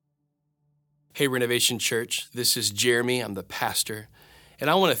Hey, Renovation Church, this is Jeremy. I'm the pastor,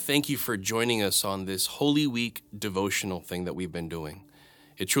 and I want to thank you for joining us on this Holy Week Devotional thing that we've been doing.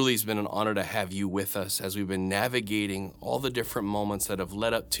 It truly has been an honor to have you with us as we've been navigating all the different moments that have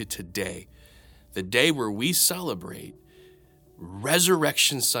led up to today, the day where we celebrate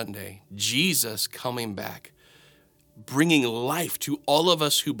Resurrection Sunday, Jesus coming back, bringing life to all of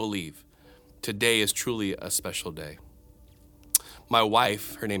us who believe. Today is truly a special day. My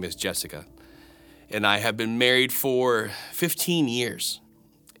wife, her name is Jessica, and I have been married for 15 years.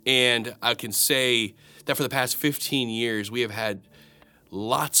 And I can say that for the past 15 years, we have had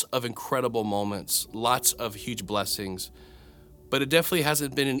lots of incredible moments, lots of huge blessings, but it definitely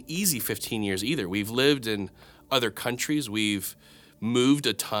hasn't been an easy 15 years either. We've lived in other countries. We've moved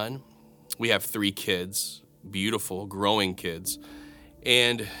a ton. We have 3 kids, beautiful, growing kids.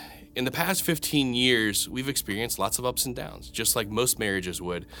 And in the past 15 years, we've experienced lots of ups and downs, just like most marriages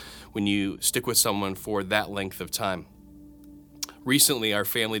would when you stick with someone for that length of time. Recently, our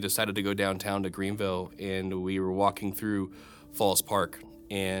family decided to go downtown to Greenville, and we were walking through Falls Park.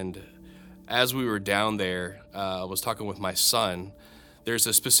 And as we were down there, I was talking with my son. There's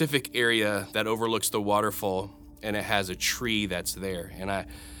a specific area that overlooks the waterfall, and it has a tree that's there. And I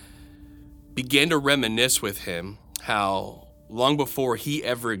began to reminisce with him how long before he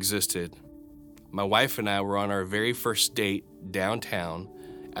ever existed, my wife and I were on our very first date downtown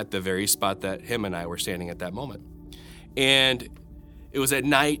at the very spot that him and I were standing at that moment. And it was at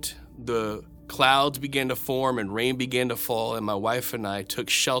night, the clouds began to form and rain began to fall, and my wife and I took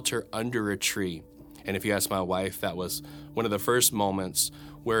shelter under a tree. And if you ask my wife, that was one of the first moments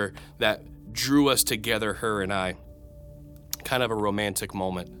where that drew us together, her and I. Kind of a romantic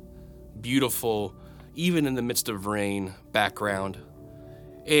moment. Beautiful, even in the midst of rain, background.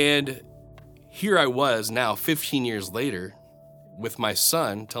 And here I was now 15 years later with my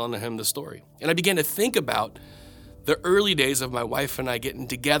son telling him the story. And I began to think about the early days of my wife and I getting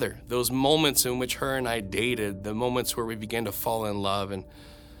together, those moments in which her and I dated, the moments where we began to fall in love. And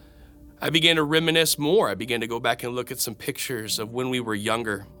I began to reminisce more. I began to go back and look at some pictures of when we were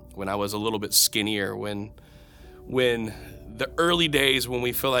younger, when I was a little bit skinnier, when the early days when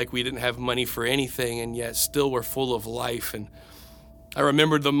we feel like we didn't have money for anything and yet still were full of life. And I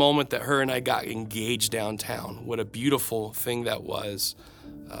remembered the moment that her and I got engaged downtown. What a beautiful thing that was.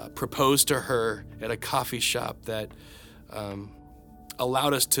 Proposed to her at a coffee shop that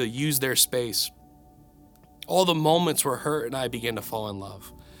allowed us to use their space. All the moments where her and I began to fall in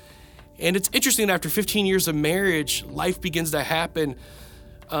love. And it's interesting that after 15 years of marriage, life begins to happen.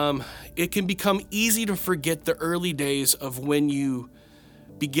 It can become easy to forget the early days of when you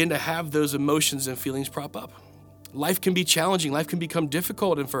begin to have those emotions and feelings prop up. Life can be challenging. Life can become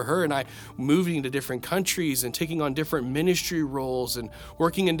difficult. And for her and I, moving to different countries and taking on different ministry roles and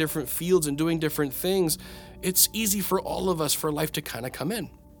working in different fields and doing different things, it's easy for all of us for life to kind of come in.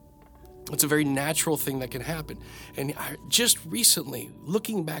 It's a very natural thing that can happen. And I just recently,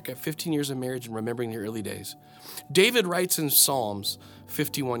 looking back at 15 years of marriage and remembering the early days, David writes in Psalms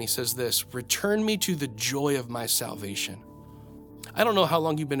 51, he says this, "Return me to the joy of my salvation." I don't know how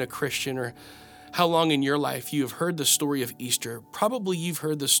long you've been a Christian or how long in your life you have heard the story of Easter. Probably you've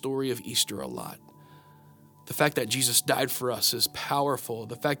heard the story of Easter a lot. The fact that Jesus died for us is powerful.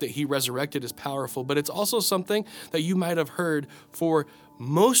 The fact that he resurrected is powerful, but it's also something that you might have heard for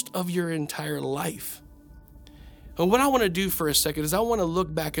most of your entire life. And what I want to do for a second is I want to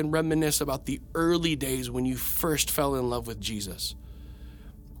look back and reminisce about the early days when you first fell in love with Jesus.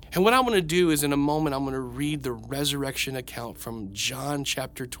 And what I want to do is in a moment, I'm going to read the resurrection account from John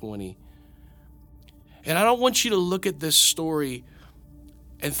chapter 20. And I don't want you to look at this story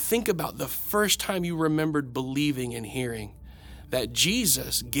and think about the first time you remembered believing and hearing that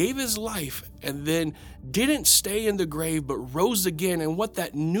Jesus gave his life and then didn't stay in the grave but rose again, and what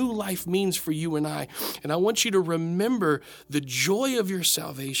that new life means for you and I. And I want you to remember the joy of your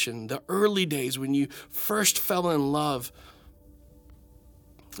salvation, the early days when you first fell in love.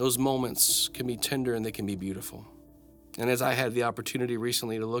 Those moments can be tender and they can be beautiful. And as I had the opportunity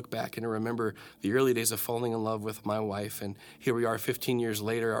recently to look back and to remember the early days of falling in love with my wife, and here we are 15 years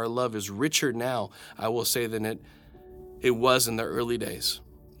later, our love is richer now, I will say, than it was in the early days.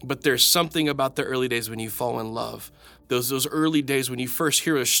 But there's something about the early days when you fall in love. Those early days when you first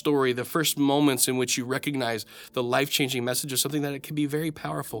hear a story, the first moments in which you recognize the life-changing message of something that it can be very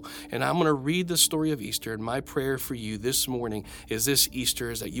powerful. And I'm going to read the story of Easter, and my prayer for you this morning is this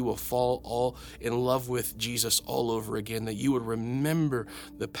Easter is that you will fall all in love with Jesus all over again, that you would remember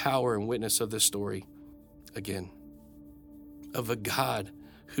the power and witness of this story again, of a God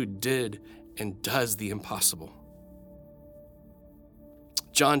who did and does the impossible.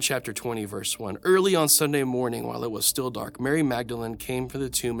 John chapter 20, verse 1. Early on Sunday morning, while it was still dark, Mary Magdalene came to the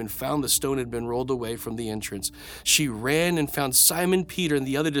tomb and found the stone had been rolled away from the entrance. She ran and found Simon Peter and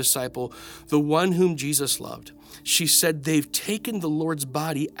the other disciple, the one whom Jesus loved. She said, "They've taken the Lord's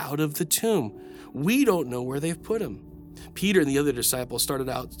body out of the tomb. We don't know where they've put him." Peter and the other disciple started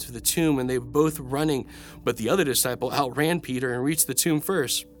out to the tomb, and they were both running, but the other disciple outran Peter and reached the tomb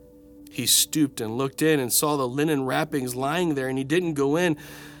first. He stooped and looked in and saw the linen wrappings lying there, and he didn't go in.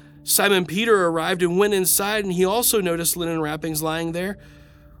 Simon Peter arrived and went inside, and he also noticed linen wrappings lying there,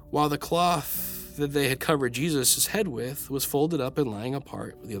 while the cloth that they had covered Jesus' head with was folded up and lying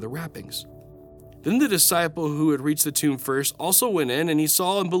apart with the other wrappings. Then the disciple who had reached the tomb first also went in, and he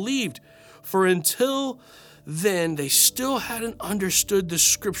saw and believed, for until then they still hadn't understood the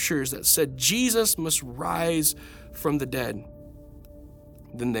scriptures that said Jesus must rise from the dead.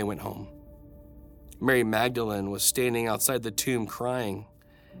 Then they went home. Mary Magdalene was standing outside the tomb crying,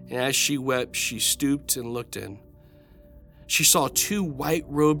 and as she wept, she stooped and looked in. She saw 2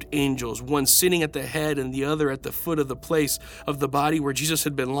 white-robed angels, one sitting at the head and the other at the foot of the place of the body where Jesus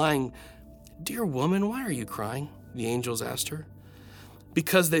had been lying. "Dear woman, why are you crying?" the angels asked her.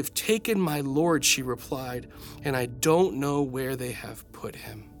 "Because they've taken my Lord," she replied, "and I don't know where they have put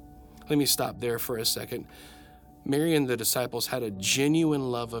him." Let me stop there for a second. Mary and the disciples had a genuine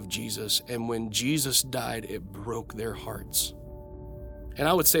love of Jesus, and when Jesus died, it broke their hearts. And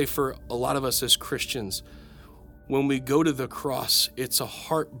I would say for a lot of us as Christians, when we go to the cross, it's a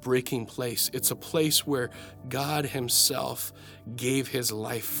heartbreaking place. It's a place where God himself gave his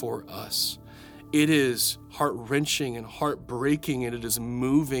life for us. It is heart-wrenching and heartbreaking, and it is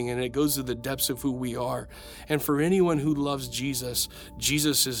moving, and it goes to the depths of who we are. And for anyone who loves Jesus,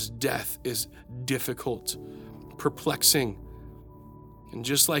 Jesus' death is difficult, perplexing. And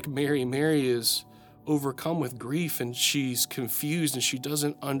just like Mary is overcome with grief, and she's confused, and she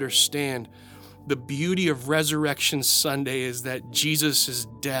doesn't understand. The beauty of Resurrection Sunday is that Jesus'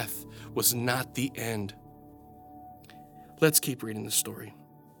 death was not the end. Let's keep reading the story.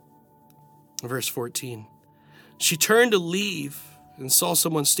 Verse 14. She turned to leave and saw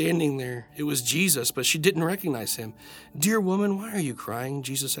someone standing there. It was Jesus, but she didn't recognize him. "Dear woman, why are you crying?"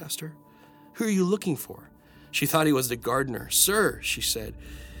 Jesus asked her. "Who are you looking for?" She thought he was the gardener. "Sir," she said,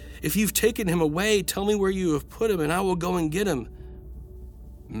 "if you've taken him away, tell me where you have put him, and I will go and get him."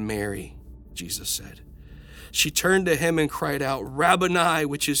 "Mary," Jesus said. She turned to him and cried out, "Rabboni,"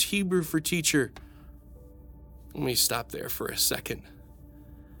 which is Hebrew for teacher. Let me stop there for a second.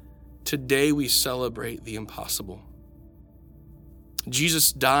 Today we celebrate the impossible.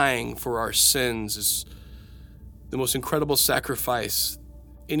 Jesus dying for our sins is the most incredible sacrifice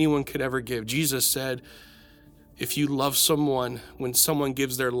anyone could ever give. Jesus said, if you love someone, when someone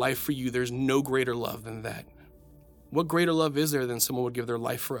gives their life for you, there's no greater love than that. What greater love is there than someone would give their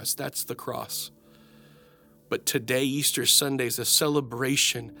life for us? That's the cross. But today, Easter Sunday, is a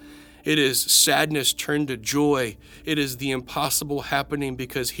celebration. It is sadness turned to joy. It is the impossible happening,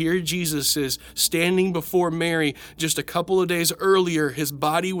 because here Jesus is standing before Mary. Just a couple of days earlier, his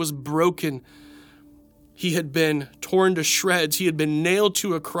body was broken. He had been torn to shreds. He had been nailed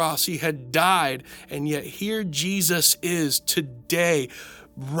to a cross. He had died. And yet here Jesus is today,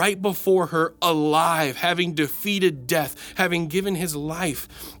 right before her, alive, having defeated death, having given his life.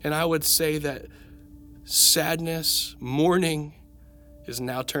 And I would say that sadness, mourning, is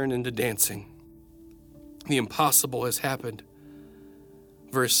now turned into dancing. The impossible has happened.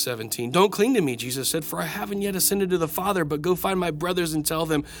 Verse 17, "Don't cling to me," Jesus said, "for I haven't yet ascended to the Father, but go find my brothers and tell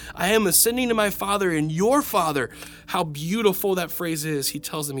them, I am ascending to my Father and your Father." How beautiful that phrase is. He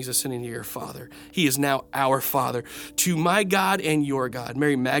tells them he's ascending to your Father. He is now our Father, to my God and your God.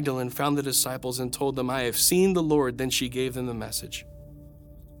 Mary Magdalene found the disciples and told them, "I have seen the Lord." Then she gave them the message.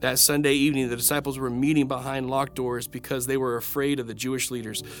 That Sunday evening, the disciples were meeting behind locked doors because they were afraid of the Jewish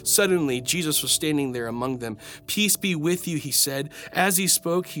leaders. Suddenly, Jesus was standing there among them. "Peace be with you," he said. As he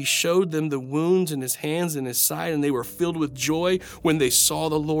spoke, he showed them the wounds in his hands and his side, and they were filled with joy when they saw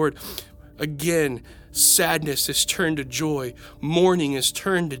the Lord. Again, sadness is turned to joy. Mourning is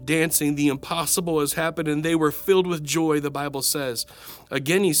turned to dancing. The impossible has happened, and they were filled with joy, the Bible says.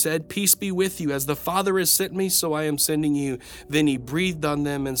 Again, he said, "Peace be with you. As the Father has sent me, so I am sending you." Then he breathed on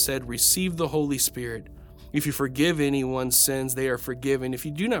them and said, "Receive the Holy Spirit. If you forgive anyone's sins, they are forgiven. If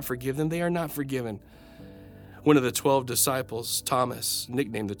you do not forgive them, they are not forgiven." One of the 12 disciples, Thomas,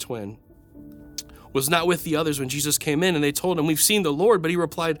 nicknamed the twin, was not with the others when Jesus came in, and they told him, "We've seen the Lord." But he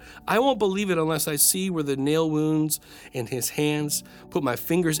replied, "I won't believe it unless I see where the nail wounds in his hands, put my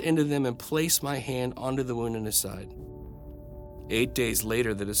fingers into them, and place my hand onto the wound in his side." 8 days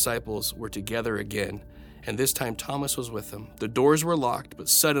later, the disciples were together again, And this time Thomas was with them. The doors were locked, but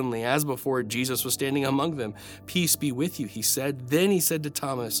suddenly, as before, Jesus was standing among them. "Peace be with you," he said. Then he said to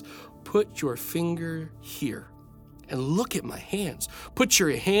Thomas, "Put your finger here and look at my hands. Put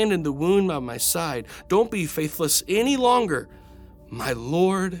your hand in the wound by my side. Don't be faithless any longer. My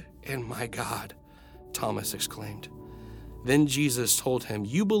Lord and my God," Thomas exclaimed. Then Jesus told him,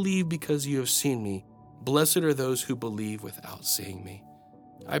 "You believe because you have seen me. Blessed are those who believe without seeing me."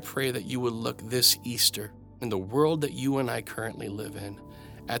 I pray that you would look this Easter, in the world that you and I currently live in,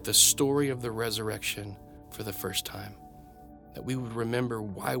 at the story of the resurrection for the first time. That we would remember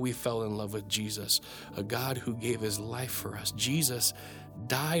why we fell in love with Jesus, a God who gave his life for us. Jesus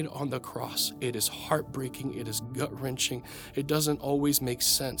died on the cross. It is heartbreaking. It is gut-wrenching. It doesn't always make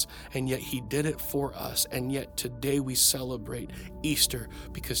sense. And yet he did it for us. And yet today we celebrate Easter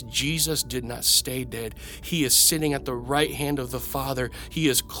because Jesus did not stay dead. He is sitting at the right hand of the Father. He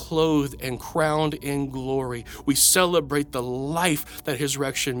is clothed and crowned in glory. We celebrate the life that his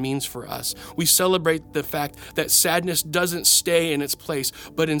resurrection means for us. We celebrate the fact that sadness doesn't stay in its place,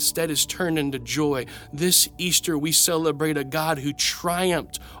 but instead is turned into joy. This Easter, we celebrate a God who triumphed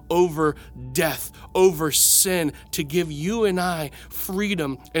over death, over sin, to give you and I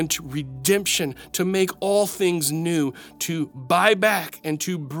freedom and to redemption, to make all things new, to buy back and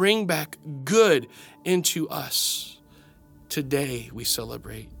to bring back good into us. Today, we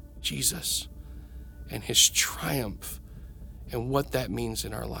celebrate Jesus and his triumph and what that means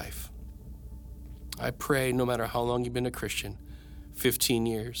in our life. I pray no matter how long you've been a Christian, 15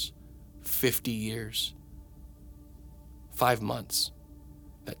 years, 50 years, 5 months,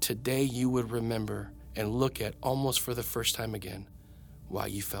 that today you would remember and look at almost for the first time again why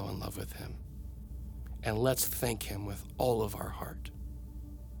you fell in love with him. And let's thank him with all of our heart.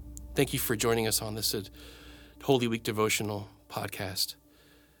 Thank you for joining us on this Holy Week Devotional podcast.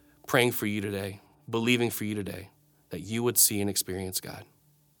 Praying for you today, believing for you today, that you would see and experience God.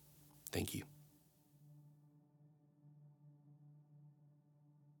 Thank you.